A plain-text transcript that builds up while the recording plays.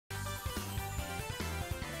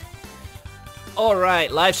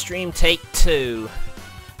Alright, live stream take 2.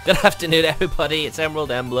 Good afternoon everybody, it's Emerald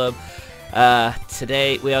Emblem.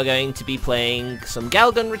 Today we are going to be playing some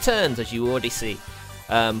Galgun Returns, as you already see.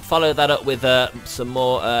 Follow that up with some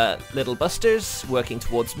more Little Busters, working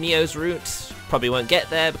towards Mio's route. Probably won't get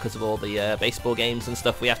there because of all the baseball games and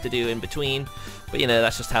stuff we have to do in between. But you know,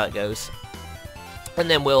 that's just how it goes. And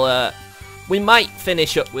then we might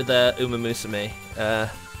finish up with Uma Musume.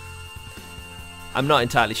 I'm not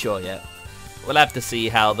entirely sure yet. We'll have to see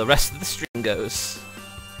how the rest of the stream goes.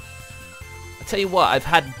 I tell you what, I've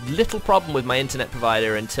had little problem with my internet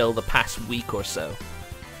provider until the past week or so.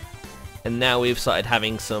 And now we've started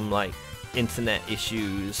having some like internet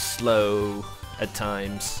issues, slow at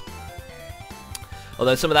times.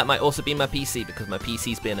 Although some of that might also be my PC, because my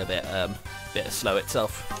PC's been a bit slow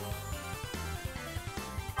itself.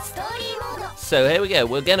 So here we go,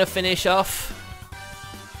 we're gonna finish off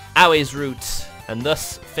Aoi's route and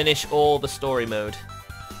thus finish all the story mode.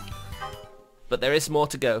 But there is more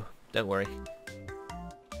to go, don't worry.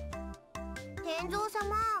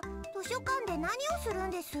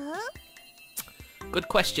 Good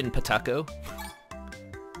question, Patako.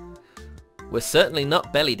 We're certainly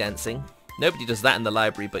not belly dancing. Nobody does that in the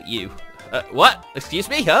library but you. What? Excuse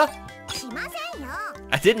me, huh?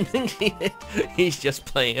 I didn't think he's just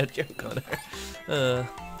playing a joke on her.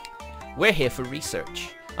 We're here for research.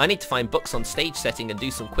 I need to find books on stage setting and do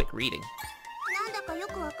some quick reading.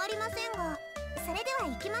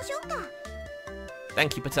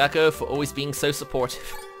 Thank you, Patako, for always being so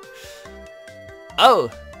supportive. Oh!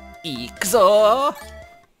 Ikuzo!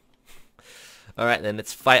 Alright then,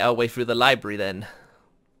 let's fight our way through the library then.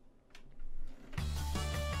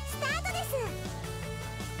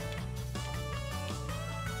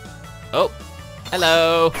 Oh!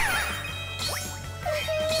 Hello!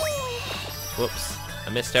 Whoops. I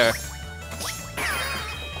missed her.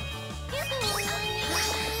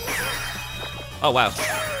 Oh wow.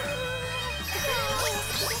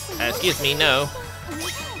 Excuse me, no.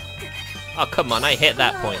 Oh come on, I hit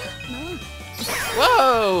that point.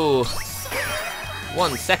 Whoa!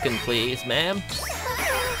 1 second please, ma'am.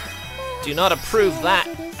 Do not approve that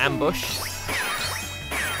ambush.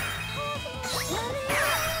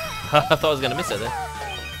 I thought I was gonna miss it there.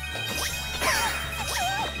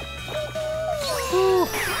 Woo.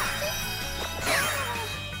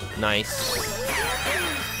 Nice.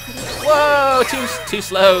 Whoa! Too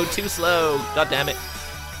slow, too slow. God damn it.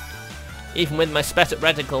 Even with my spet at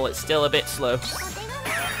reticle, it's still a bit slow.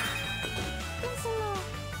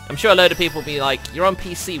 I'm sure a load of people will be like, you're on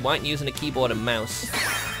PC, why aren't you using a keyboard and mouse?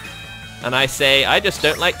 And I say, I just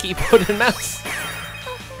don't like keyboard and mouse.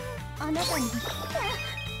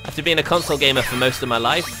 After being a console gamer for most of my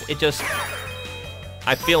life,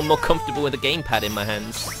 I feel more comfortable with a gamepad in my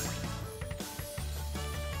hands.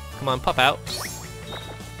 Come on, pop out.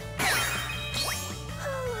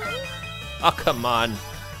 Oh, come on.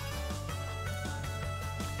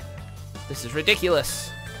 This is ridiculous.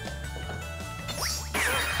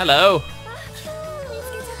 Hello.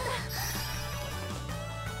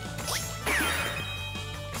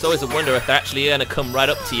 It's always a wonder if they're actually going to come right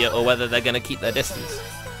up to you or whether they're going to keep their distance.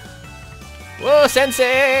 Whoa,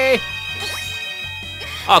 Sensei!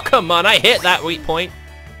 Oh, come on, I hit that weak point.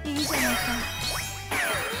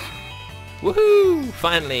 Woohoo!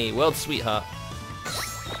 Finally, world sweetheart.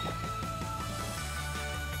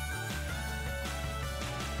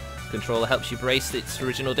 Controller helps you brace its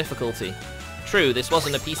original difficulty. True, this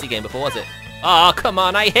wasn't a PC game before, was it? Oh, come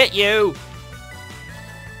on, I hit you!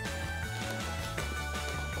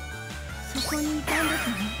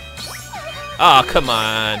 Oh, come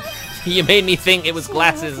on. You made me think it was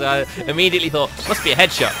glasses. I immediately thought, must be a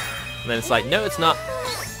headshot. And then it's like, no, it's not.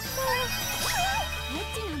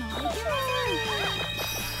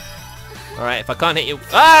 Alright, if I can't hit you...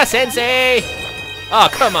 Ah, Sensei! Oh,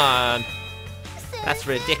 come on. That's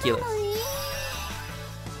ridiculous.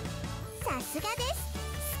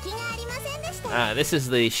 Ah, this is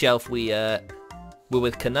the shelf we were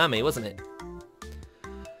with Konami, wasn't it?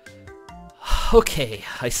 Okay,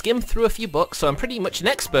 I skimmed through a few books, so I'm pretty much an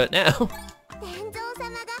expert now.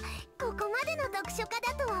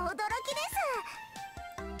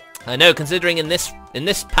 I know, considering in this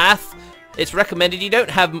path, it's recommended you don't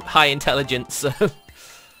have high intelligence, so...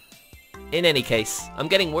 In any case, I'm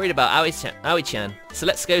getting worried about Aoi-chan, so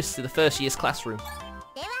let's go to the first year's classroom.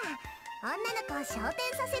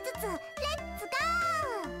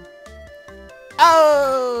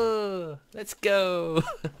 Oh! Let's go!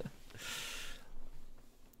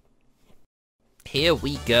 Here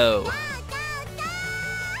we go.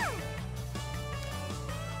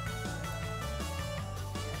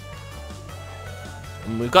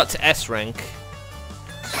 And we've got to S rank.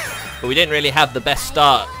 But we didn't really have the best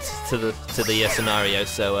start to the scenario,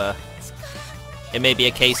 so it may be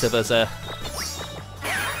a case of us oh,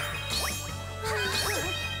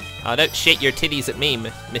 don't shake your titties at me,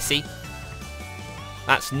 Missy.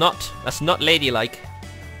 That's not ladylike.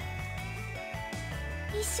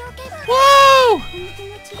 Whoa!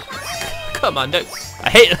 Come on, don't. I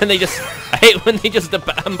hate when they just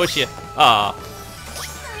ambush you. Ah.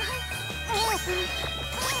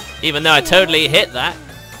 Even though I totally hit that.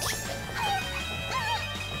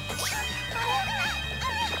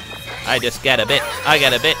 I get a bit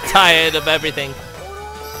tired of everything.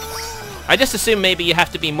 I just assume maybe you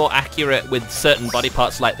have to be more accurate with certain body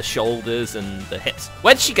parts like the shoulders and the hips.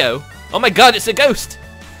 Where'd she go? Oh my god, it's a ghost!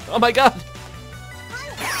 Oh my god!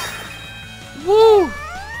 Woo!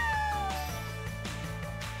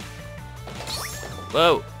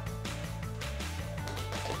 Whoa!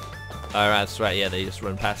 Alright, that's right, yeah, they just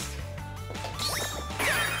run past.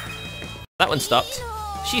 That one stopped.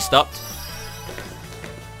 She stopped.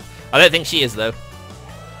 I don't think she is, though.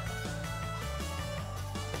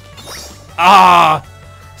 Ah!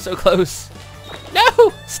 So close.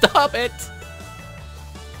 No! Stop it!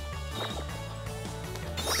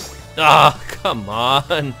 Ah, come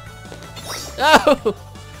on. No!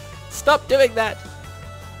 Stop doing that.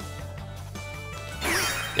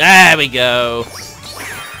 There we go.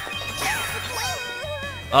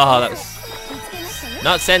 Oh, that was...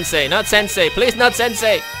 Not Sensei, not Sensei. Please, not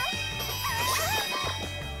Sensei.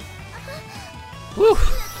 Woo!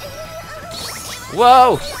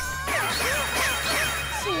 Whoa!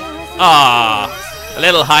 Ah, a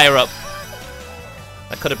little higher up.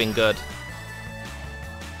 That could have been good.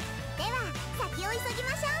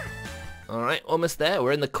 Alright, almost there.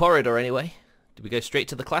 We're in the corridor anyway. Do we go straight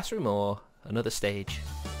to the classroom or another stage?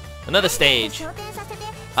 Another stage.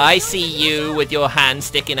 I see you with your hand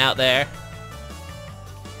sticking out there.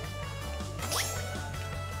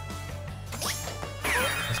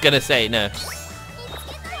 I was gonna say, no.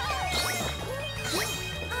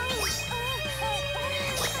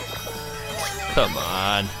 Come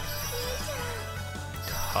on.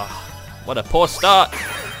 Oh, what a poor start.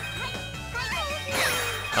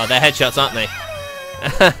 Oh, they're headshots, aren't they?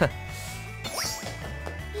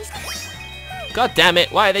 God damn it,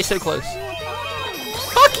 why are they so close?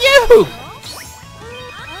 Fuck you!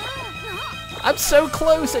 I'm so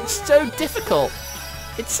close, it's so difficult.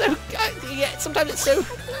 It's so... yeah, sometimes it's so...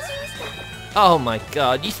 Oh my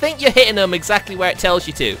god, you think you're hitting them exactly where it tells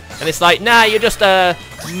you to. And it's like, nah, you're just a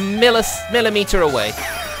millimeter away.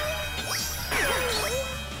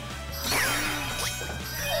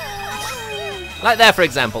 Like there, for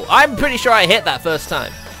example. I'm pretty sure I hit that first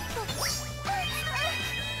time.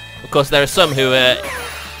 Of course, there are some who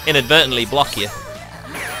inadvertently block you.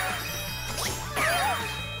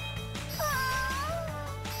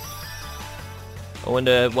 I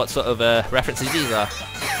wonder what sort of references these are.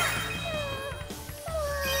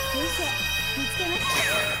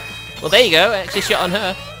 Well, there you go. I actually shot on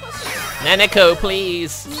her. Nanako,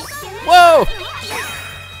 please. Whoa!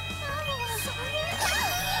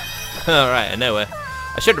 Alright, I know where.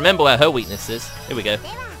 I should remember where her weakness is. Here we go.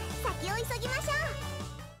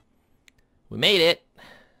 We made it.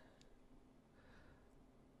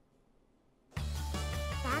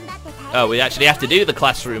 Oh, we actually have to do the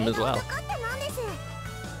classroom as well.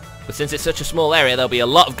 But since it's such a small area, there'll be a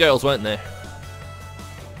lot of girls, won't there?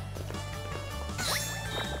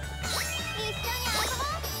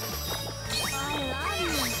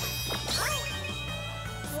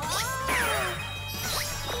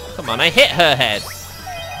 Come on, I hit her head.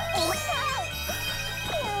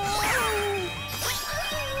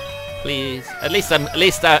 Please, at least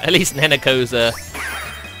Nenako's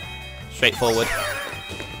straightforward.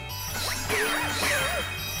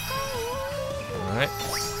 All right.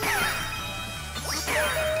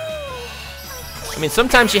 I mean,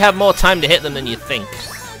 sometimes you have more time to hit them than you think.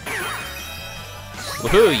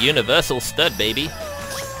 Woohoo! Universal stud, baby.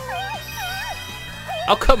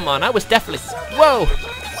 Oh come on, I was definitely. Whoa!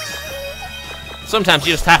 Sometimes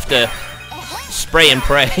you just have to spray and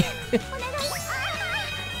pray.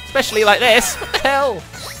 Especially like this. What the hell?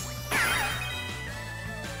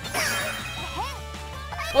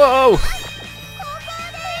 Whoa!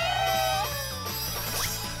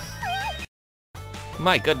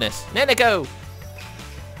 My goodness. Neneko!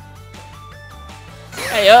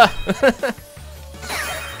 Hey,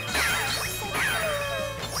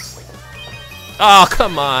 Oh,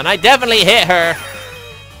 come on. I definitely hit her.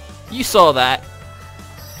 You saw that.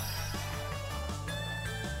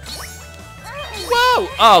 Whoa!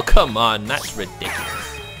 Oh, come on. That's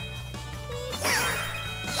ridiculous.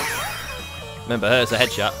 Remember, hers a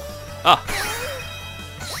headshot. Oh.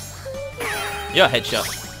 You're a headshot.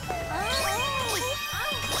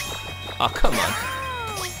 Oh, come on.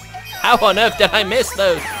 How on earth did I miss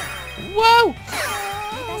those? Whoa!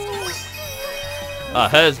 Oh,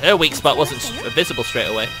 her weak spot wasn't visible straight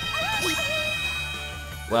away.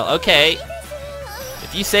 Well, okay.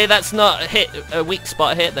 If you say that's not a weak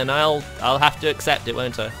spot hit, then I'll have to accept it,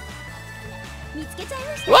 won't I?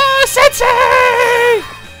 Whoa, Sensei!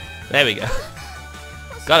 There we go.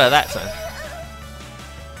 Got her that time.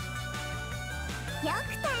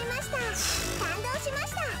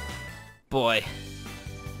 Boy.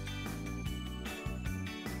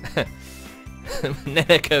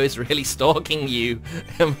 Neneko is really stalking you.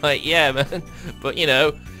 I'm like, yeah, man. But, you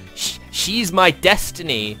know, she's my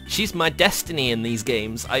destiny. She's my destiny in these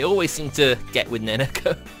games. I always seem to get with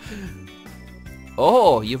Neneko.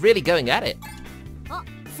 Oh, you're really going at it.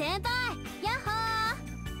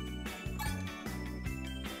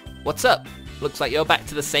 What's up? Looks like you're back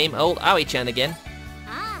to the same old Aoi-chan again.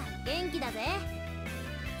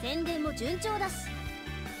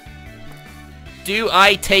 Do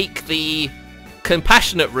I take the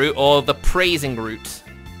compassionate route or the praising route?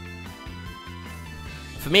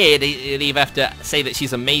 For me, it'd either have to say that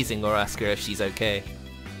she's amazing or ask her if she's okay.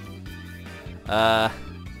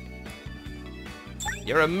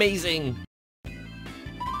 You're amazing!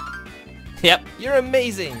 Yep, you're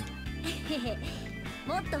amazing!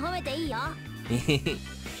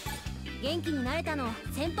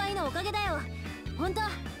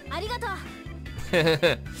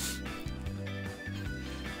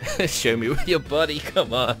 Show me with your body,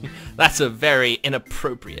 come on. That's a very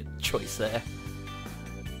inappropriate choice there.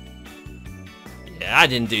 Yeah, I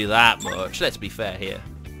didn't do that much, let's be fair here.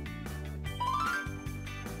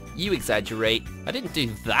 You exaggerate. I didn't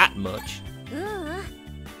do that much.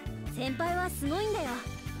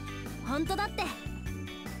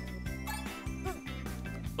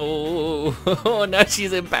 Oh, now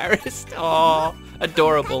she's embarrassed. Oh,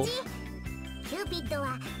 adorable.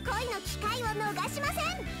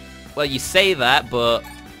 Well, you say that, but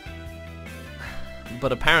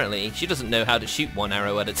apparently she doesn't know how to shoot one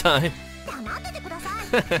arrow at a time.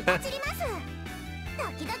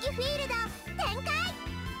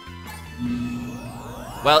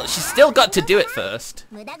 Well, she's still got to do it first.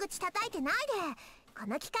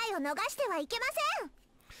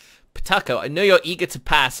 Potako, I know you're eager to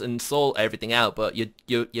pass and sort everything out, but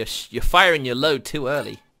you're firing your load too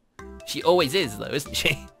early. She always is, though, isn't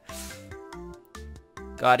she?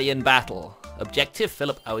 Guardian battle. Objective,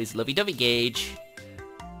 fill up Aoi's lovey-dovey gauge.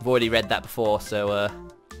 I've already read that before, so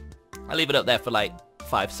I'll leave it up there for like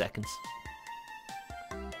 5 seconds.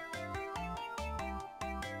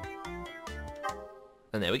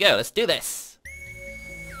 And there we go, let's do this.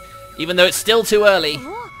 Even though it's still too early.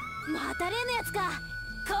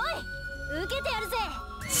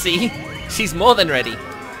 See? She's more than ready.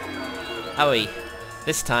 Aoi,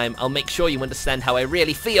 this time I'll make sure you understand how I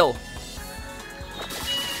really feel.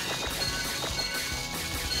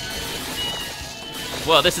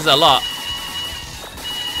 Whoa, this is a lot.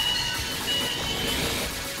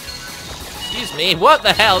 Excuse me, what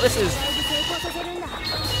the hell? This is...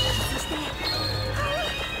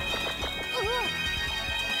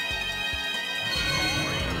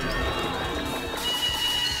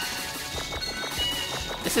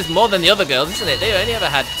 This is more than the other girls, isn't it? They only ever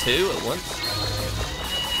had 2 at once.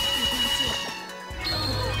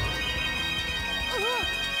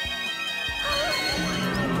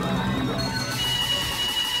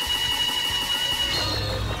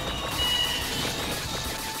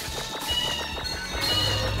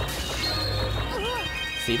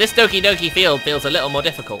 See, this Doki Doki field feels a little more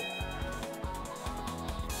difficult.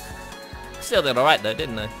 Still did alright though,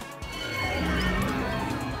 didn't they?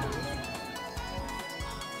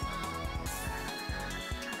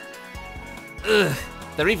 Ugh,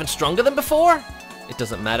 they're even stronger than before? It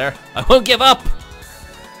doesn't matter. I won't give up!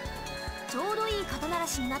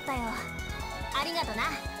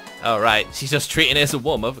 Alright, she's just treating it as a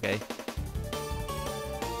warm-up, okay.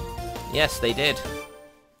 Yes, they did.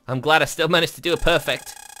 I'm glad I still managed to do it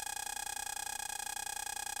perfect.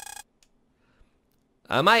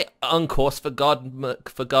 Am I on course for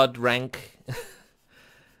God rank?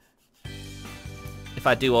 If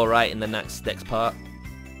I do alright in the next part.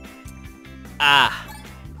 Ah.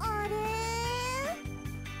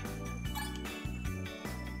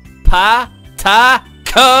 Pa-ta-ko!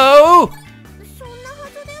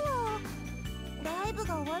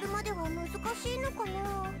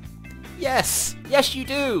 Yes! Yes you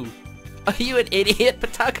do! Are you an idiot,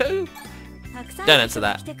 Potako? Don't answer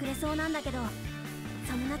that.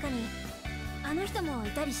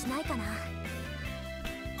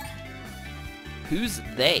 Who's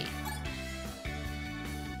they?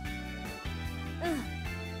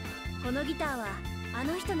 このギターはあ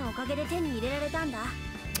の人のおかげで手に入れられたんだ。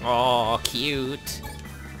Oh, cute.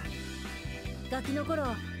 ガキの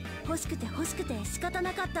頃欲しくて仕方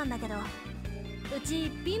なかったんだけど、う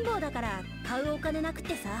ち貧乏だから買うお金なくっ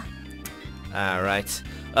てさ。Right.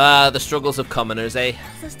 The struggles of commoners, eh?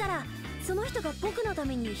 そしたらその人が僕のた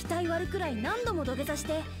めに額割るくらい何度も土下座し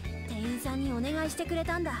て店員さんにお願いしてくれ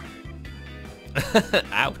たんだ。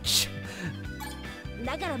Ouch.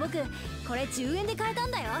 だから僕これ10円で買えた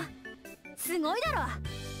んだよ。すごいだろ。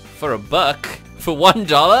 For a buck? For $1?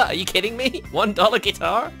 Are you kidding me? $1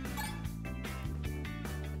 guitar?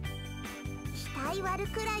 額割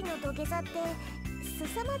るくらいの土下座って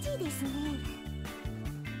凄まじいですね。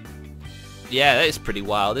 Yeah, that is pretty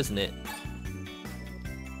wild, isn't it?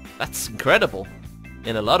 That's incredible.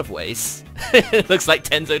 In a lot of ways. It looks like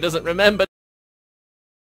Tenzo doesn't remember.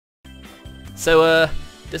 So,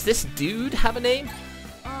 does this dude have a name?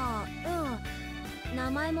 ああ、うん。名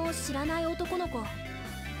前も知らない男の子。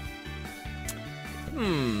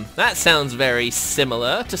That sounds very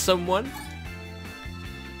similar to someone.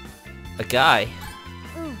 A guy.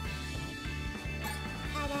 うん。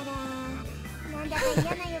あらら、なんだか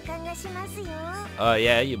嫌な予感がしますよ。Oh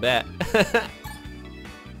yeah, you bet.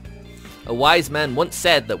 A wise man once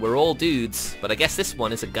said that we're all dudes, but I guess this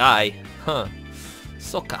one is a guy. Huh.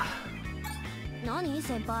 Soka. 何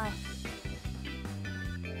先輩。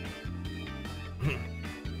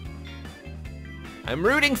I'm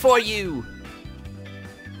rooting for you!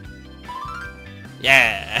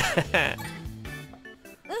 Yeah!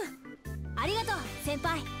 ありがとう先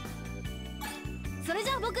輩。それじ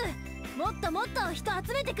ゃあ僕もっともっと人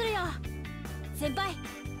集めてくるよ。先輩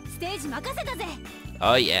ステージ任せたぜ。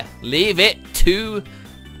 Oh yeah, leave it to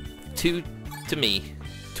me,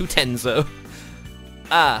 to Tenzo.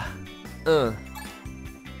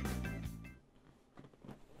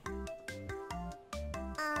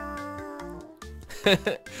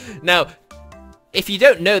 Now, if you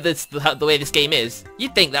don't know this, the way this game is,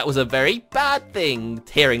 you'd think that was a very bad thing,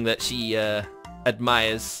 hearing that she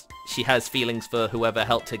she has feelings for whoever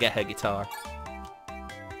helped her get her guitar.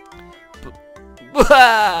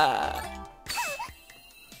 But,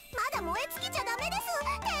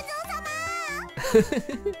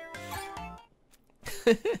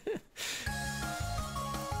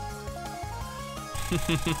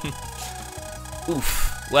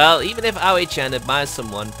 Oof. Well, even if Aoi-chan admires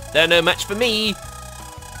someone, they're no match for me!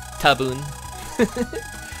 Tabun.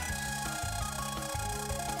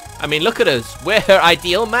 I mean, look at us. We're her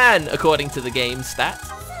ideal man, according to the game's stats.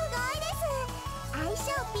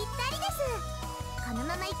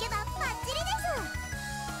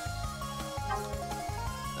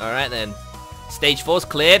 Alright then. Stage 4's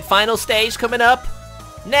cleared. Final stage coming up.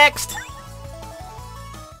 Next!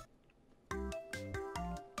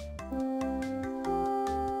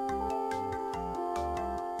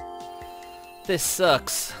 This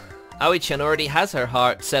sucks. Aoi-chan already has her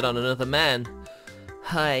heart set on another man.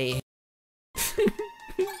 Hi. へ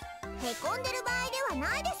こんでる場合では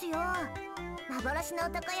ないですよ。幻の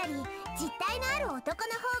男より実体のある男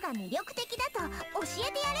の方が魅力的だと教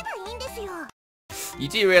えてやればいいんですよ。 You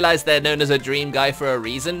do realize they're known as a dream guy for a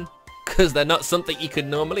reason? Because they're not something you could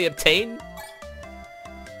normally obtain?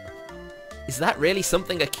 Is that really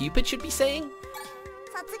something a Cupid should be saying?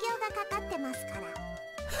 卒業がかかってますから。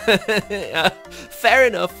Fair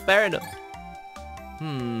enough, fair enough.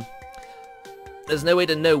 There's no way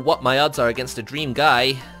to know what my odds are against a dream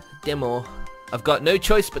guy. Demo. I've got no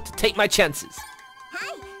choice but to take my chances.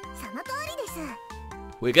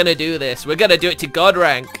 We're gonna do this. We're gonna do it to God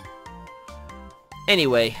rank.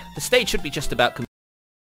 Anyway, the stage should be just about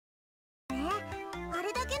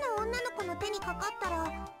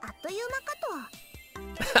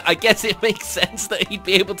I guess it makes sense that he'd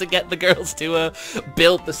be able to get the girls to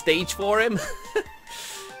build the stage for him.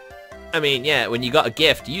 I mean, yeah, when you got a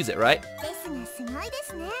gift, use it, right?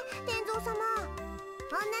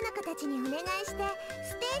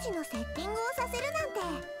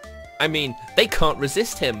 I mean, they can't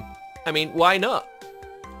resist him. I mean, why not?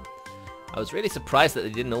 I was really surprised that they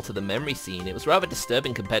didn't alter the memory scene. It was rather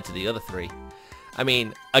disturbing compared to the other three. I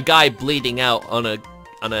mean, a guy bleeding out on a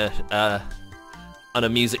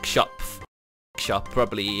music shop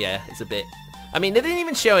probably, yeah, it's a bit... I mean, they didn't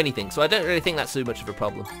even show anything, so I don't really think that's too much of a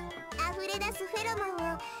problem.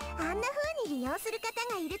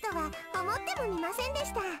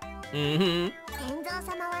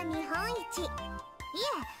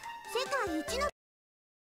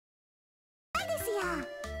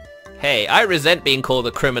 Hey, I resent being called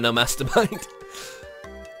a criminal mastermind.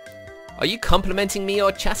 Are you complimenting me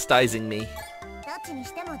or chastising me?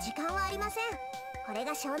 これ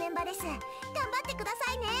が正念場です。頑張ってくだ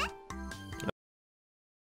さいね。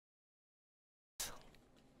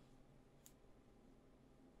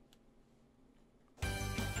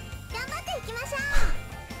頑張っていきましょう。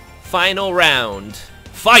 Final round.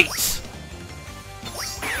 Fight!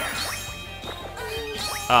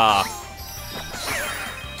 Ah.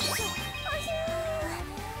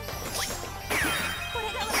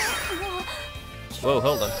 Whoa,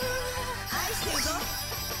 hold on.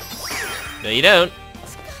 No, you don't.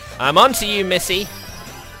 I'm onto you, Missy.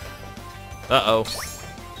 Uh-oh.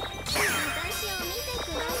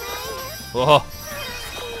 Whoa.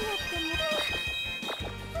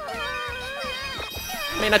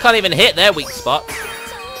 I mean, I can't even hit their weak spot.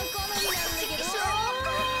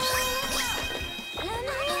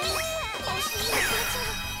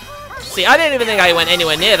 See, I didn't even think I went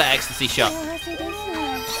anywhere near that ecstasy shot.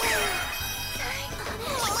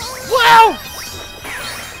 Wow!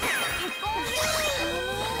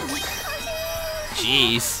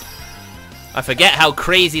 Jeez. I forget how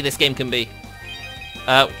crazy this game can be.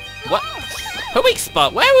 What? Her weak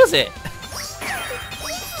spot, where was it?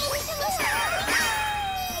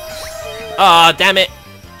 Aw, oh, damn it.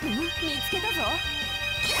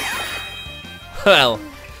 Well,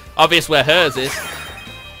 obvious where hers is.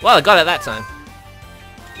 Well, I got it that time.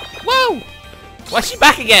 Whoa! Why's she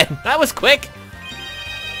back again? That was quick.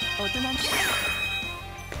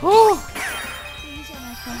 Whew.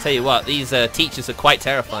 Tell you what, these teachers are quite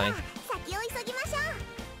terrifying.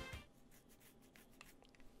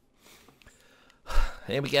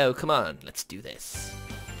 Here we go, come on, let's do this.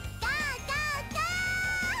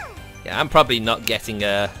 Yeah, I'm probably not getting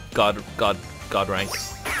a God rank.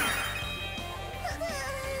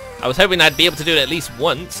 I was hoping I'd be able to do it at least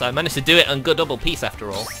once. I managed to do it on good double piece after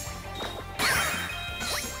all.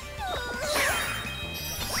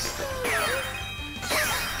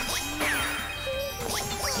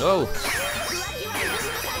 Oh.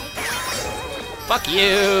 Fuck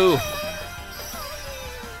you!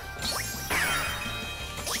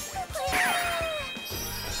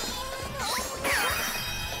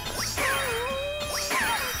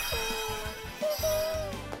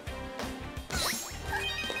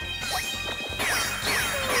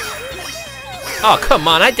 Oh, come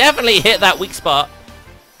on, I definitely hit that weak spot.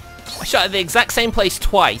 I shot at the exact same place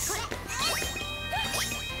twice.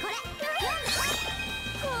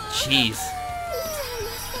 Jeez.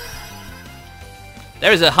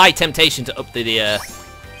 There is a high temptation to up the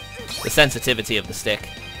sensitivity of the stick.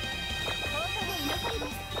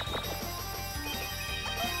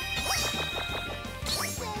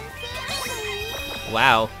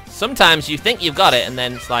 Wow. Sometimes you think you've got it and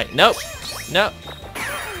then it's like, nope, nope.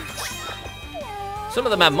 Some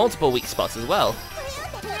of them have multiple weak spots as well.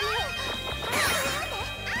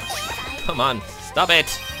 Come on, stop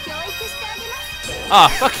it. Ah,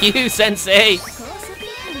 oh, fuck you, Sensei.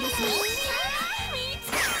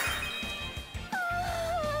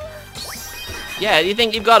 Yeah, you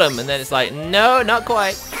think you've got him, and then it's like, no, not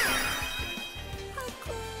quite.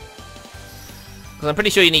 Because I'm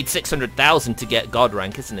pretty sure you need 600,000 to get God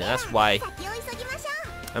rank, isn't it? That's why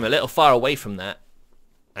I'm a little far away from that.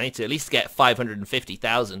 I need to at least get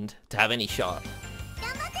 550,000 to have any shot.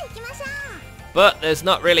 But there's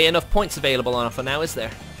not really enough points available on offer now, is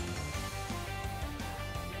there?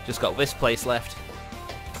 Just got this place left.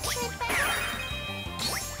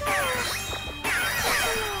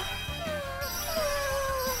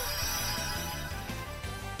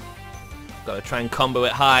 Gotta try and combo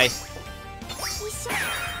it high.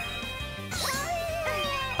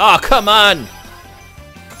 Oh, come on!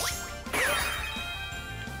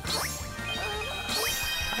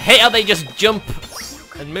 I hate how they just jump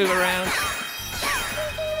and move around.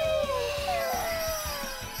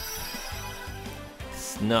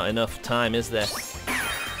 It's not enough time, is there?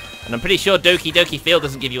 And I'm pretty sure Doki Doki Field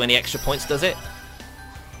doesn't give you any extra points, does it?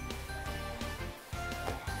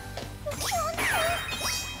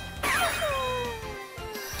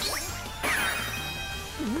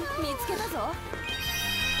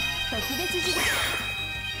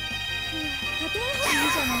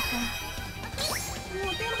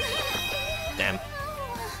 Damn.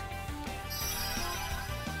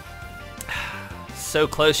 So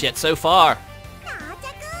close yet so far.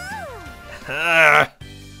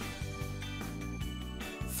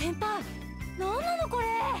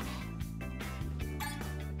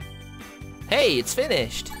 Hey, it's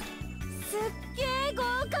finished.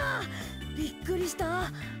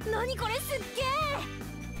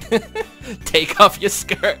 Take off your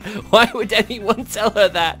skirt. Why would anyone tell her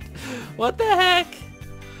that? What the heck?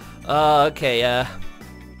 Okay,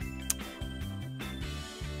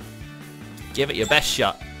 give it your best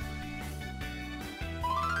shot.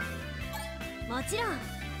 もちろん。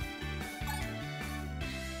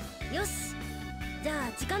よし、じゃ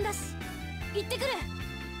あ時間だし行ってくる。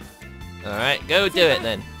 Alright, go do it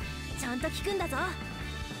then. ちゃんと聞くんだぞ。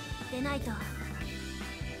でないと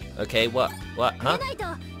Okay, what? What? で Huh? ないと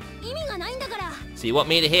意味がないんだから。 So you want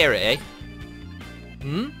me to hear it, eh?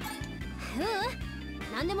 Hmm?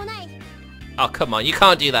 なんでもない。 Oh, come on, you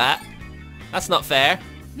can't do that. That's not fair.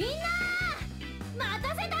 みんな待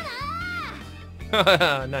たせた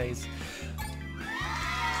な。 Nice.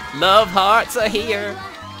 Love hearts are here.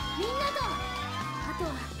 みんなとあと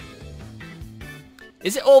は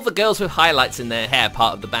Is it all the girls with highlights in their hair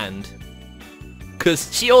part of the band?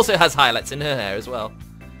 Because she also has highlights in her hair as well.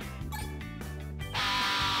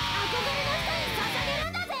 憧れの人に捧げる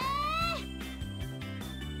んだぜ。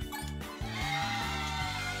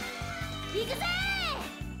行くぜ。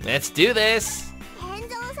 Let's do this. 天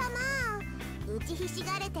蔵様、打ちひし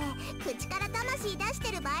がれて口から魂出し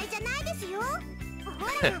てる場合じゃないですよ。ほ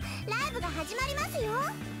ら、ライブが始まりますよ。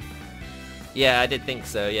 Yeah, I did think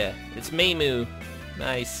so, yeah. It's Mimu.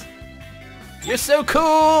 Nice. You're so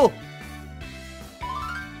cool!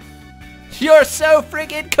 You're so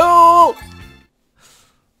friggin' cool!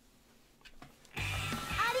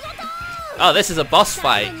 ありがとう。 Oh, this is a boss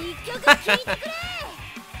最 fight. 後に一曲聴いてく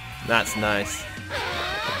れ。 That's nice.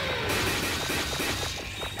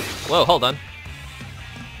 Whoa, hold on.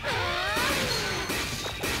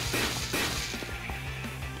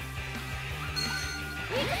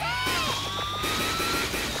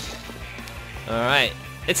 Alright.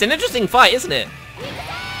 It's an interesting fight, isn't it?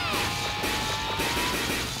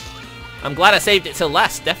 I'm glad I saved it till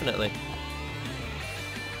last, definitely.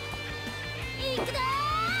 行くぞ。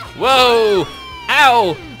 Whoa!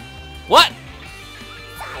 Ow! What?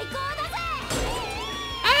 最高だぜ。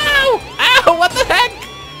 Ow! Ow! What the heck?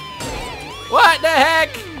 What the heck?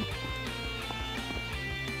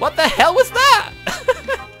 What the hell was that?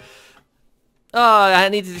 Oh, I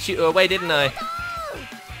needed to shoot her away, didn't I?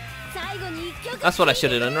 最後に一曲 That's what I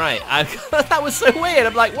should have done right. That was so weird.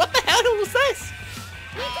 I'm like, what the hell was this?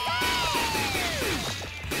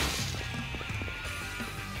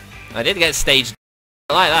 I did get staged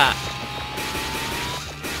like that.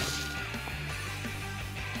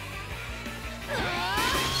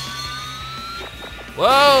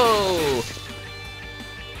 Whoa!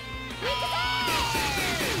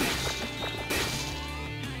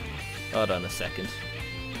 Hold on a second.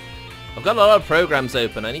 I've got a lot of programs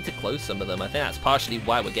open. I need to close some of them. I think that's partially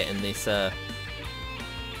why we're getting this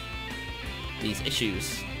these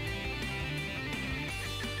issues.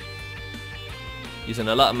 Using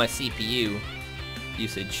a lot of my CPU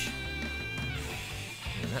usage.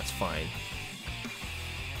 And that's fine.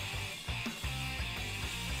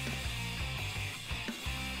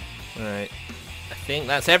 Alright. I think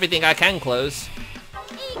that's everything I can close.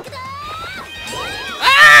 行くぞ。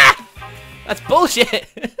 Ah! That's bullshit!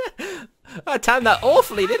 I timed that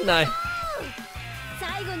awfully, didn't I?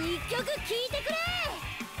 最後に一曲聴いてくれ。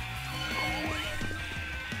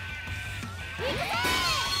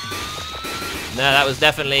 No, that was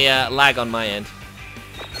definitely lag on my end.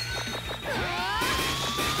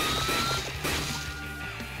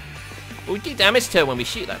 We do damage to her when we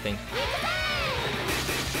shoot that thing.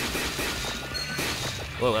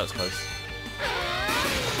 Whoa, that was close.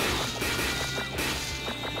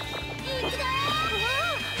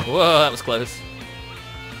 Whoa, that was close.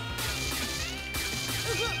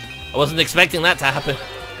 I wasn't expecting that to happen.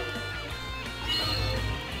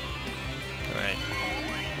 Alright.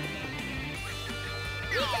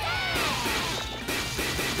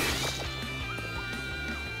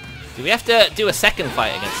 Do we have to do a second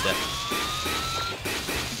fight against her?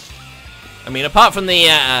 I mean, apart from the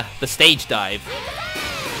stage dive.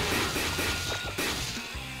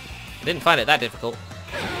 I didn't find it that difficult.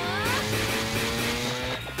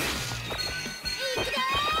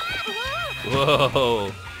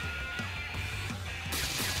 Whoa.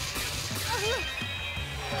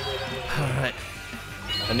 Alright.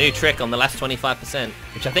 A new trick on the last 25%,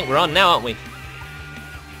 which I think we're on now, aren't we?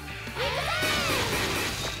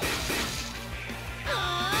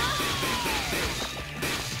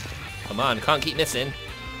 Come on, can't keep missing.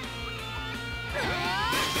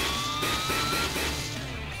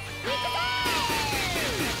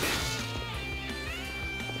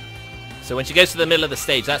 So when she goes to the middle of the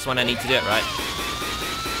stage, that's when I need to do it, right?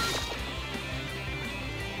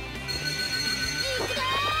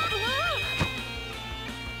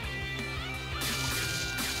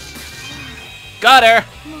 Got her!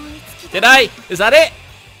 Did I? Is that it?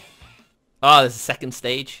 Oh, there's a second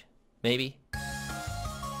stage. Maybe.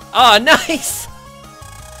 Oh, nice!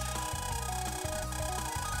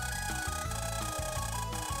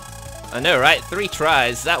 I know, right? 3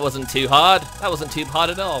 tries. That wasn't too hard. That wasn't too hard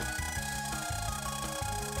at all.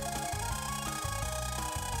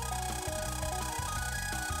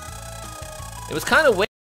 It was kind of weird.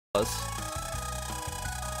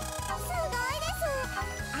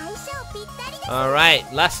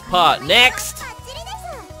 Alright, last part. Next!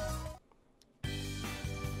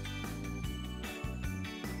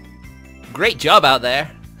 Great job out there.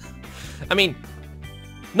 I mean,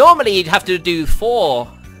 normally you'd have to do 4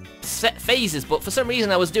 set phases, but for some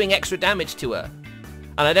reason I was doing extra damage to her.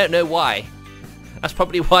 And I don't know why. That's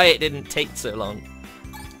probably why it didn't take so long.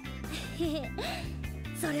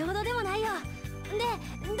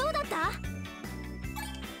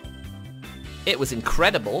 It was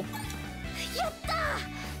incredible.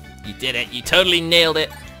 You did it. You totally nailed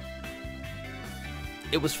it.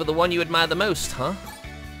 It was for the one you admire the most, huh?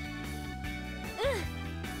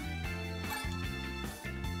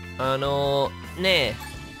 Ne.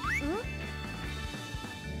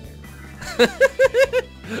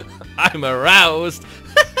 I'm aroused.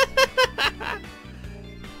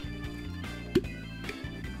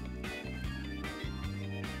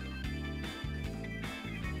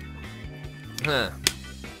 Huh.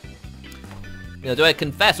 Now, do I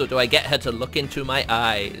confess or do I get her to look into my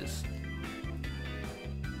eyes?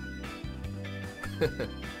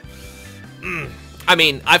 I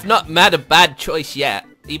mean, I've not made a bad choice yet,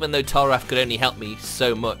 even though Tolraf could only help me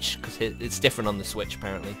so much, because it's different on the Switch,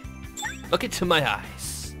 apparently. Look into my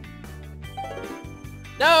eyes.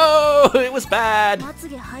 No! It was bad!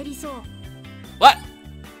 What?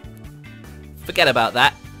 Forget about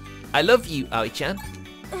that. I love you, Aoi-chan.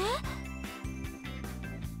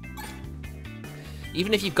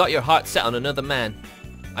 Even if you've got your heart set on another man,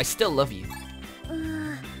 I still love you.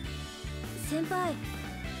 Senpai,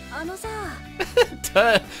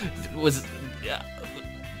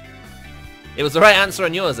 It was the right answer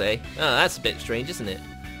on yours, eh? Oh, that's a bit strange, isn't it?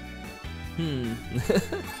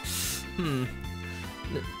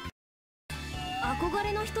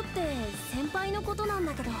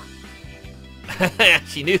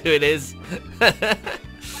 She knew who it is.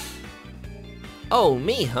 Oh,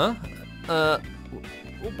 me, huh?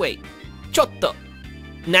 Wait. Chotto.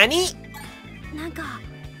 Nani?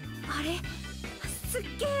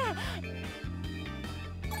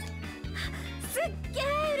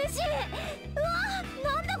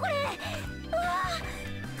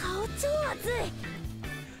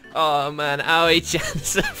 Oh man, Aoi-chan's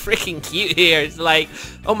so freaking cute here. It's like,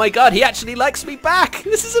 oh my god, he actually likes me back.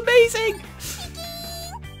 This is amazing.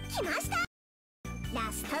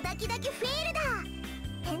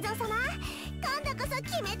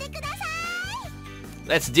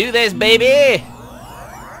 Let's do this, baby!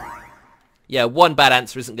 Yeah, one bad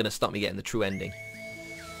answer isn't going to stop me getting the true ending.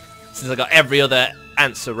 Since I got every other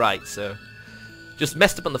answer right, so... Just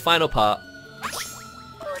messed up on the final part.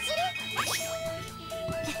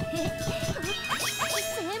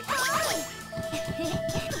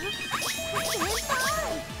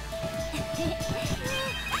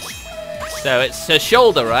 So it's her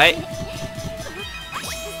shoulder, right?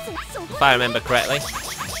 If I remember correctly.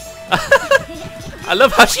 I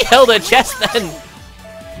love how she held her chest then.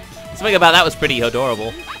 Something about that was pretty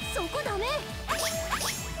adorable.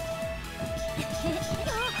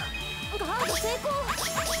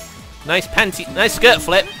 Nice panty, nice skirt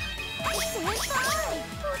flip.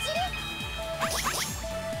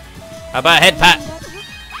 How about a head pat?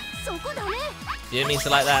 You didn't mean to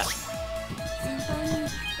like that.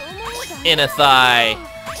 Inner thigh.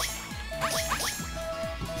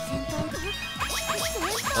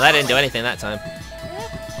 Well, that didn't do anything that time.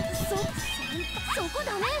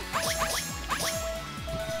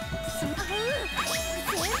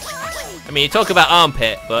 I mean, you talk about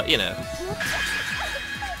armpit, but you know.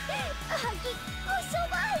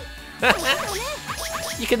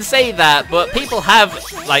 You can say that, but people have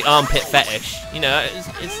like armpit fetish. You know,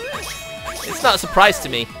 it's not a surprise to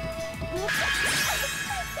me.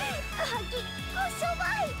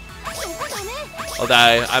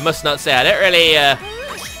 Although I must not say I don't really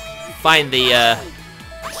find the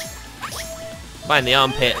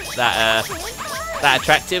armpit that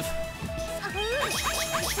attractive.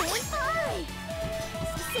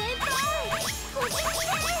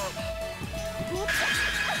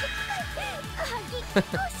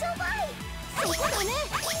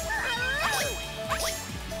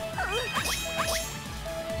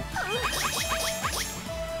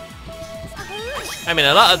 I mean,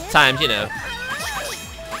 a lot of times, you know.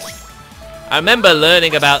 I remember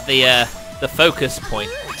learning about the focus point.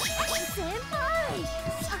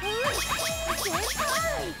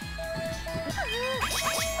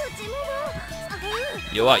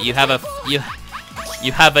 You what? You have a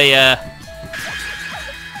You have a,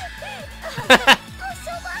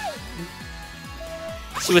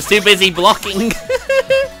 She was too busy blocking.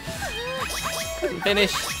 Couldn't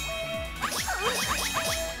finish.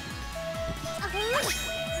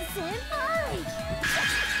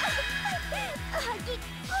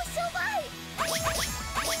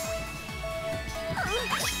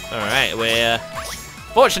 Alright, we're...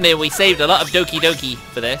 Fortunately, we saved a lot of Doki Doki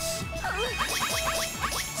for this.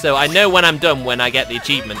 So I know when I'm done when I get the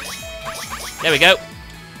achievement. There we go.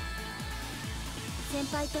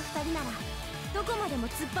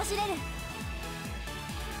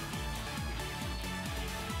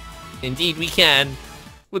 Indeed we can.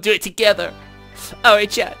 We'll do it together. Alright,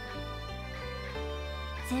 chat.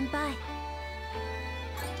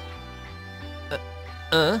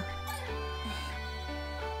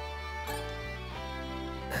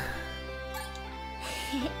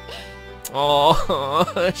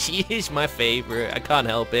 Oh, she is my favorite. I can't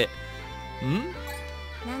help it. Hmm?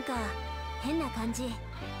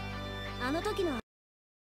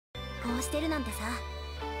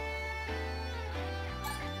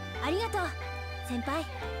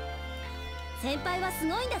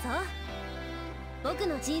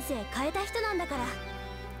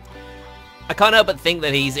 I can't help but think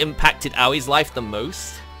that he's impacted Aoi's life the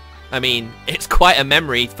most. I mean, it's quite a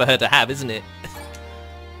memory for her to have, isn't it?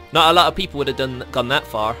 Not a lot of people would have gone that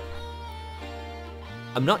far.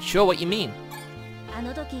 I'm not sure what you mean.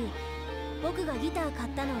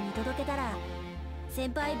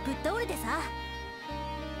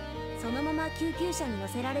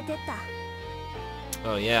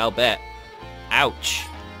 Oh yeah, I'll bet. Ouch.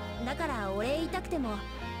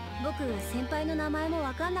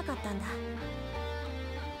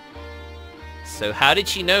 So how did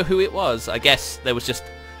she know who it was? I guess there was just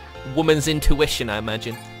woman's intuition, I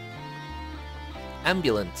imagine.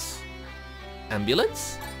 Ambulance.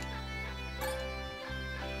 Ambulance?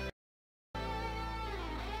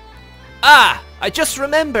 Ah! I just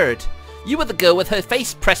remembered! You were the girl with her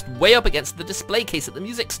face pressed way up against the display case at the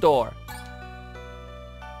music store.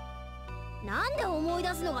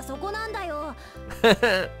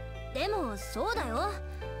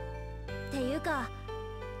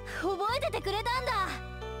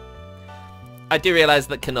 I do realize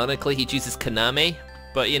that canonically he chooses Kaname,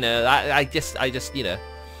 but you know, I just, you know.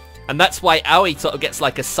 And that's why Aoi sort of gets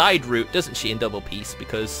like a side route, doesn't she, in Double Peace,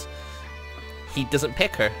 because he doesn't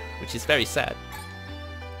pick her, which is very sad.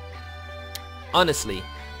 Honestly,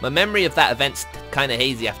 my memory of that event's kinda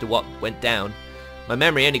hazy after what went down. My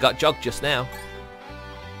memory only got jogged just now.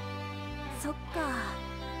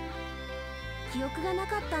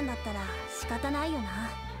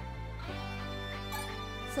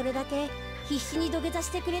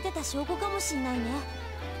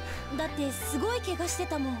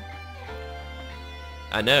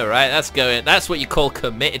 I know, right? That's what you call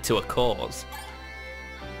committed to a cause.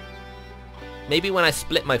 Maybe when I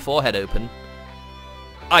split my forehead open,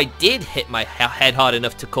 I did hit my head hard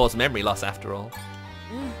enough to cause memory loss after all.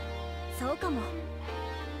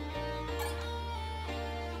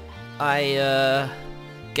 I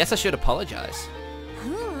guess I should apologize.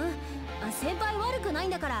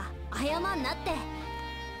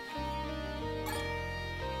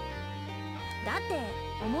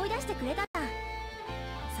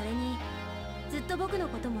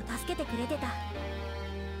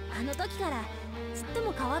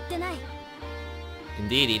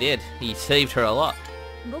 Indeed he did. He saved her a lot.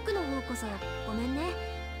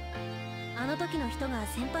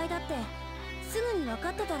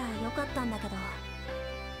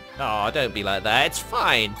 Oh, don't be like that. It's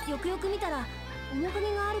fine.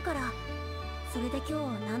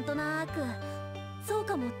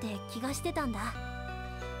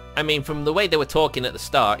 I mean, from the way they were talking at the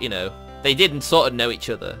start, you know, they didn't sort of know each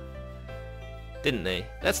other, didn't they?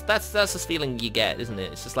 That's the feeling you get, isn't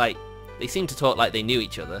it? It's just like they seem to talk like they knew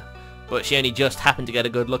each other, but she only just happened to get a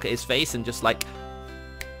good look at his face and just like,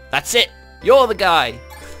 that's it, you're the guy.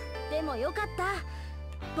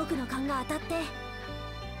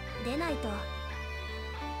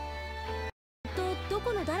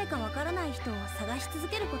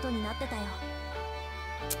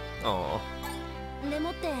 Oh.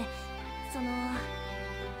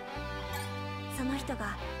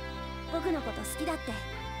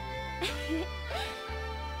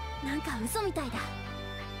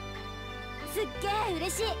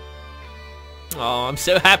 Oh, I'm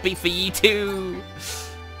so happy for you too,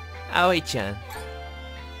 Aoi-chan.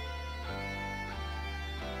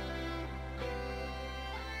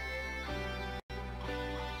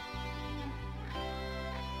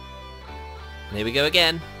 Here we go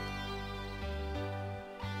again.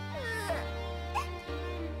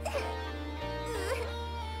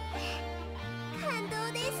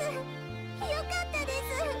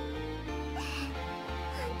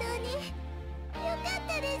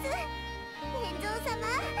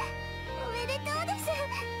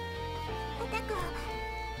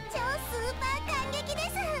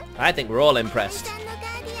 I think we're all impressed.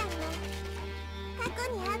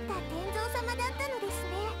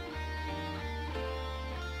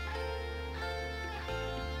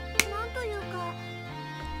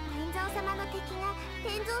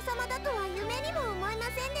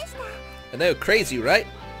 I know, crazy, right?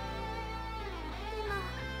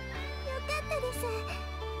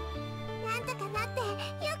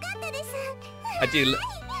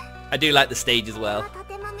 I do like the stage as well.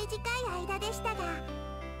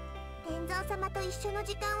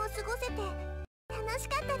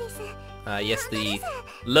 Yes, the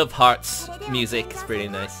Love Hearts music is pretty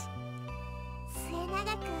nice.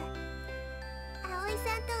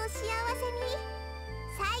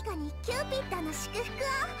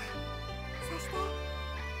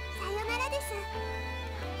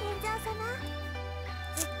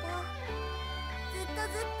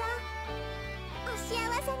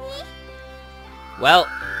 Well,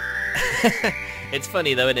 it's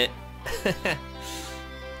funny though, isn't it?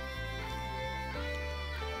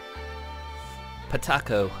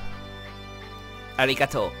 Patako.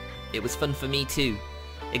 Arigato. It was fun for me too.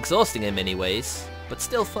 Exhausting in many ways, but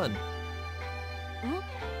still fun.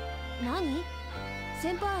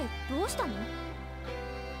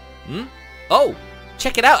 Hmm? Oh!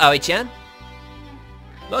 Check it out, Aoi-chan!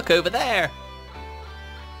 Look over there!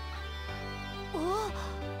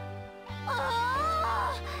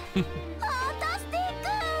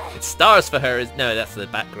 It's stars for her, no, that's the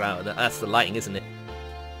background, that's the lighting, isn't it?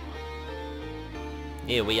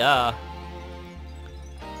 Here we are.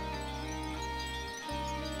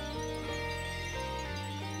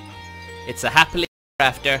 It's a happily ever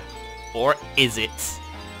after, or is it?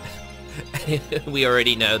 We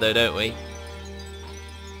already know though, don't we?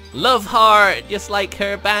 Love Heart, just like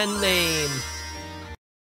her band name.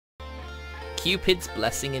 Cupid's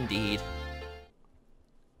blessing indeed.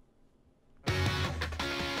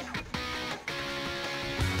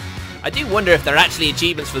 I do wonder if there are actually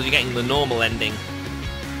achievements for getting the normal ending.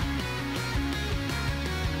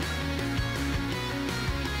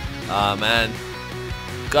 Oh man.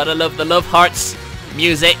 Gotta love the Love Hearts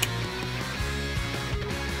music.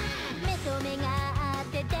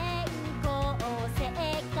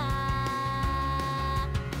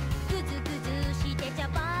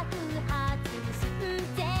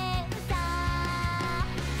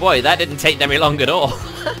 Boy, that didn't take very long at all.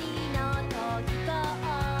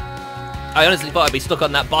 I honestly thought I'd be stuck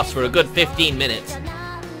on that boss for a good 15 minutes.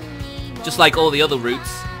 Just like all the other routes.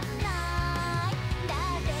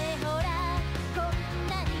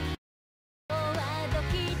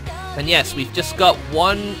 And yes, we've just got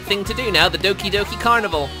one thing to do now, the Doki Doki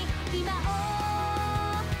Carnival.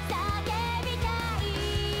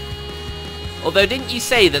 Although, didn't you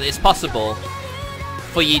say that it's possible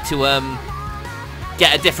for you to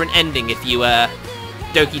get a different ending if you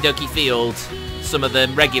Doki Doki Field some of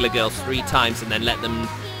the regular girls 3 times and then let them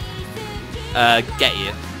get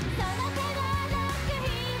you?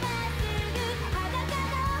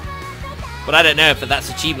 But I don't know if that's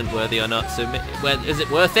achievement worthy or not, so is it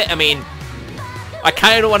worth it? I mean, I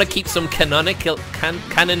kind of want to keep some canonical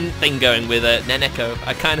canon thing going with Neneko.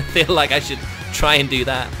 I kind of feel like I should try and do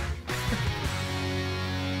that.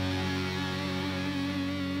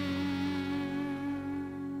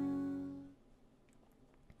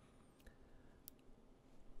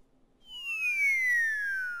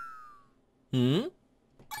 Hmm?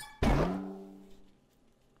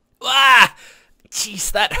 Ah!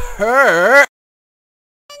 Jeez, that hurt!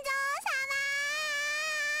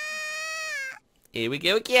 Here we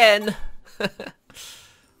go again!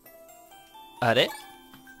 Are it?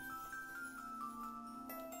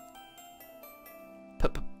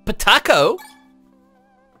 Patako?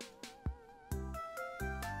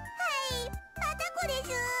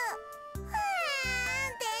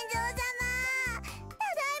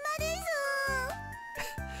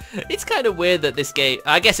 It's kind of weird that this game,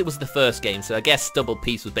 I guess it was the first game, so I guess Double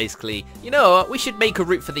Peace was basically, you know what, we should make a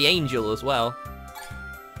route for the angel as well.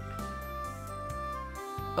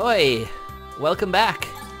 Oi, welcome back.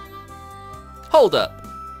 Hold up.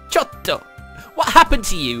 Chotto, what happened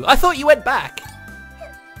to you? I thought you went back.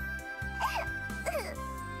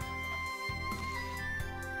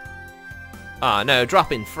 Ah, no,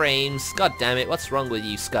 drop in frames. God damn it, what's wrong with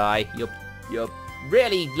you, Sky? You're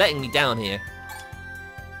really letting me down here.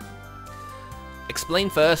 Explain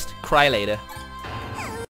first, cry later.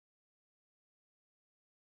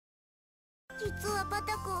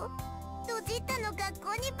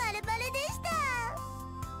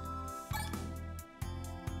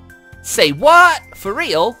 Say what? For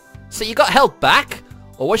real? So you got held back?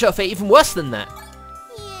 Or was your fate even worse than that?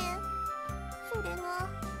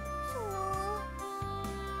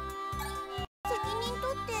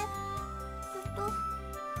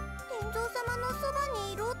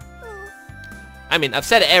 I mean, I've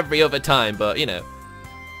said it every other time, but, you know,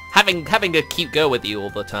 having a cute girl with you all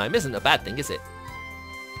the time isn't a bad thing, is it?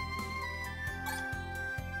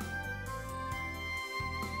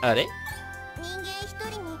 Are they? 人間一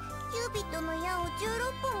人にキューピッドの矢を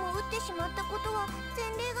16本も撃ってしまったことは前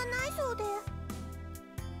例がないそうで、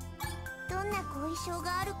どんな後遺症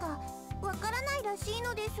があるかわからないらしい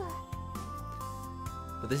のです。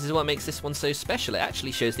 But this is what makes this one so special. It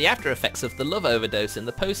actually shows the after effects of the love overdose in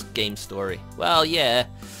the post-game story. Well, yeah.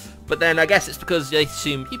 But then I guess it's because they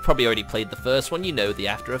assume you probably already played the first one. You know the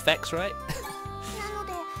after effects, right? なの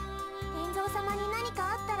で、天蔵様に何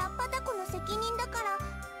かあったらパタコの責任だから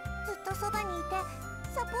ずっとそばにいて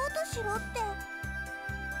サポートしろって。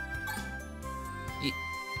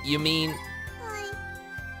You mean... は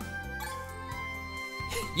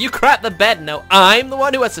い。 You crap the bed, now I'm the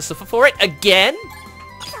one who has to suffer for it again?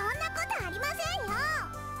 そんなことありませんよ。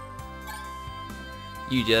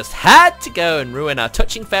 You just had to go and ruin our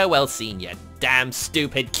touching farewell scene, you damn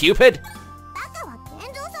stupid Cupid! バカは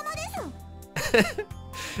天蔵様です。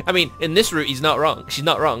 I mean, in this route he's not wrong. She's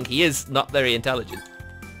not wrong. He is not very intelligent.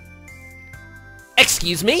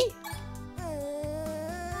 Excuse me?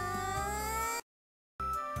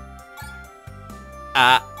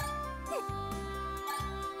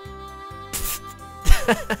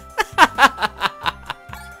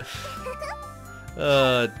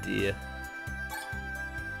 Oh dear.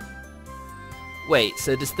 Wait,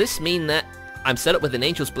 so does this mean that I'm set up with an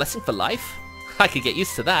angel's blessing for life? I could get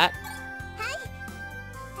used to that. はい。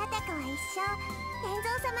パタコは一生天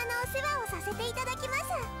蔵様のお世話をさせていただきます。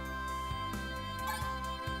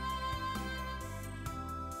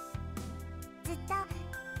ずっと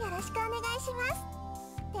よろしくお願いします。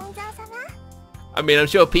天蔵様。 I mean, I'm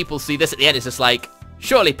sure people see this at the end, it's just like,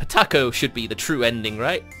 surely Patako should be the true ending,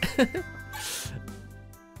 right?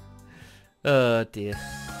 Oh dear.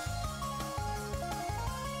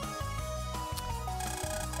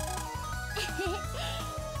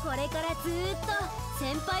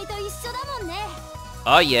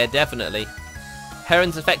 Oh yeah, definitely.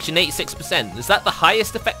 Heron's affection 86%. Is that the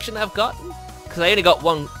highest affection I've gotten? Because I only got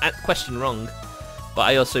one question wrong. But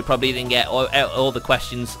I also probably didn't get all the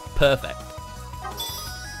questions perfect.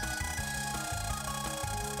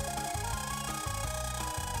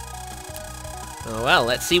 Oh well,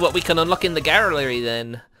 let's see what we can unlock in the gallery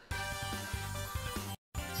then.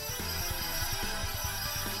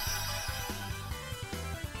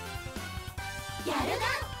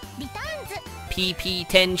 PP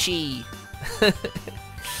Tenchi.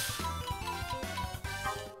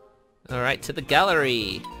 Alright, to the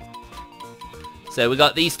gallery. So we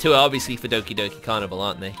got these two obviously for Doki Doki Carnival,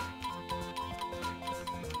 aren't they?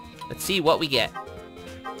 Let's see what we get.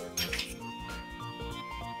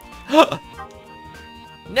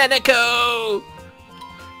 Neneko!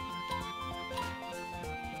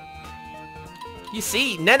 You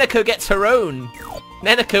see, Neneko gets her own.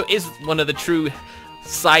 Neneko is one of the true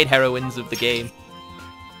side heroines of the game.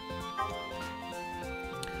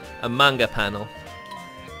 A manga panel.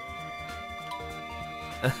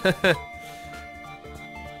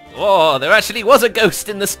 Oh, there actually was a ghost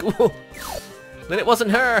in the school. Then it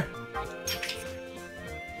wasn't her.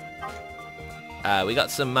 We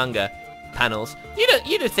got some manga panels.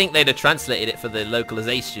 You'd think they'd have translated it for the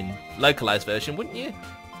localized version, wouldn't you?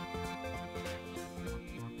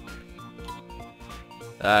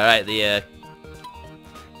 Alright,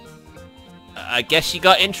 I guess you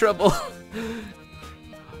got in trouble.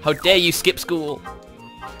 How dare you skip school?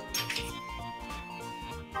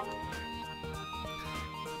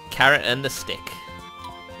 Carrot and the stick.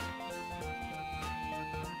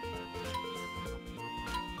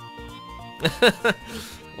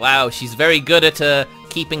 Wow, she's very good at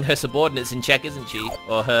keeping her subordinates in check, isn't she?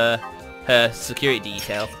 Or her security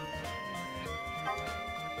detail.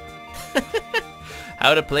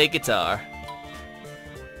 How to play guitar.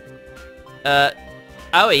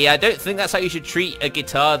 Aoi, I don't think that's how you should treat a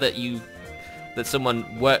guitar that someone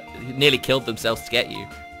nearly killed themselves to get you.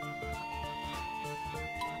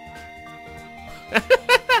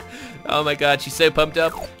 Oh my god, she's so pumped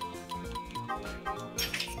up.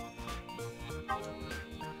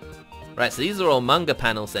 Right, so these are all manga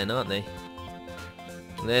panels then, aren't they?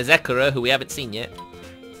 And there's Ekura, who we haven't seen yet.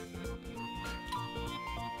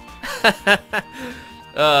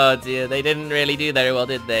 Oh dear, they didn't really do very well,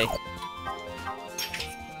 did they?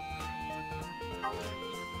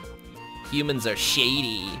 Humans are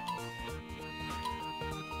shady.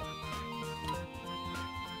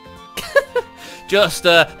 Just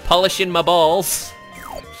polishing my balls.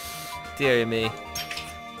 Dear me.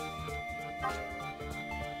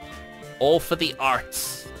 All for the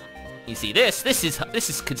arts. You see this? This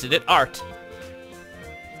is considered art.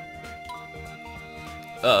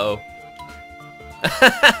 Uh-oh.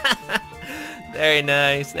 Very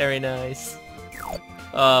nice, very nice.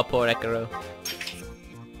 Oh, poor Ekiro.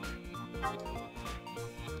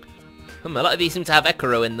 A lot of these seem to have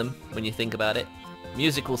Ekiro in them, when you think about it.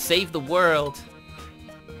 Music will save the world.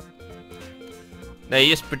 No,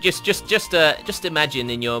 you just imagine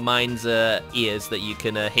in your mind's ears that you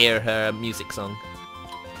can hear her music song.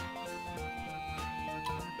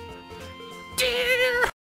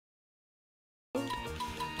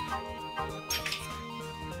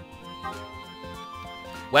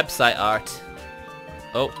 Website art.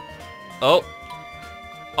 Oh. Oh.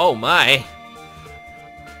 Oh my.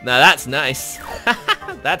 Now that's nice.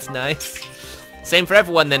 That's nice. Same for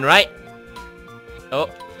everyone then, right? Oh.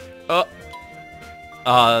 Oh.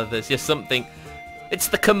 Oh, there's just something. It's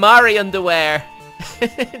the Kamari underwear.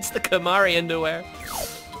 It's the Kamari underwear.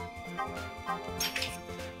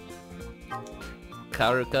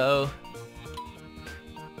 Karuko.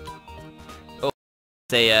 Oh,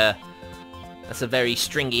 that's a very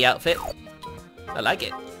stringy outfit. I like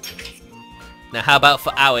it. Now how about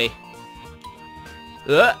for Aoi?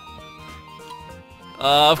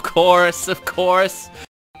 Oh, of course, of course.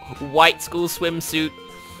 White school swimsuit.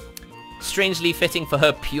 Strangely fitting for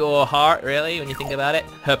her pure heart, really, when you think about it.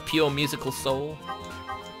 Her pure musical soul.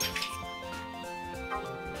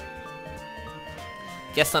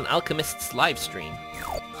 Guest on Alchemist's live stream.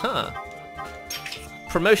 Huh.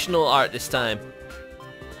 Promotional art this time.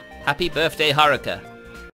 Happy birthday, Haruka.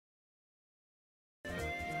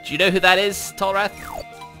 Do you know who that is, Tolrath?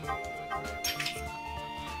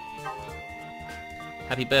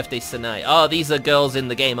 Happy birthday, Sanai. Oh, these are girls in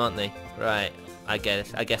the game, aren't they? Right. I get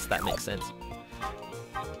it. I guess that makes sense.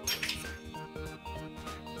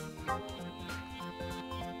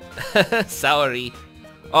 Saori.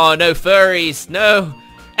 Oh, no furries. No.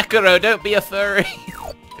 Ekiro, don't be a furry.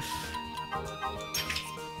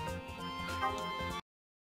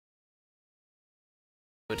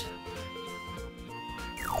 Good.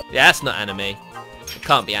 Yeah, that's not anime. It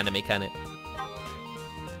can't be anime, can it?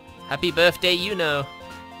 Happy birthday, Yuno.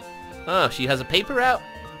 Oh, she has a paper out?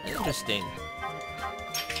 Interesting.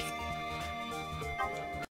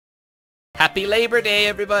 Happy Labor Day,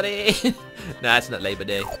 everybody! Nah, it's not Labor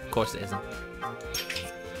Day. Of course it isn't.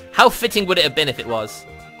 How fitting would it have been if it was?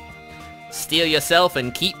 Steal yourself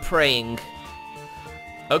and keep praying.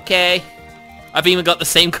 Okay. I've even got the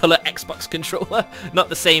same colour Xbox controller. Not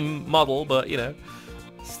the same model, but, you know.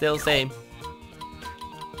 Still same.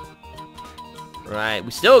 Right, we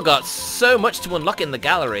still got so much to unlock in the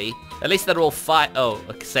gallery. At least they're all five. Oh,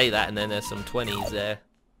 I could say that, and then there's some 20s there.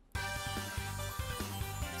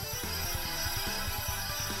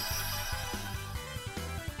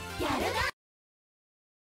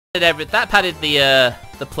 That padded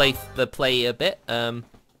the play a bit.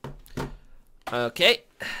 Okay.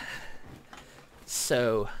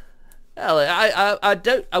 So, well,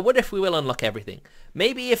 I wonder if we will unlock everything.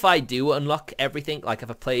 Maybe if I do unlock everything, like if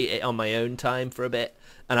I play it on my own time for a bit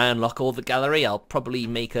and I unlock all the gallery, I'll probably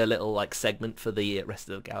make a little like segment for the rest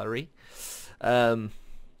of the gallery. So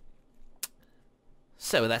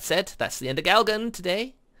that said, that's the end of Galgun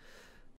today.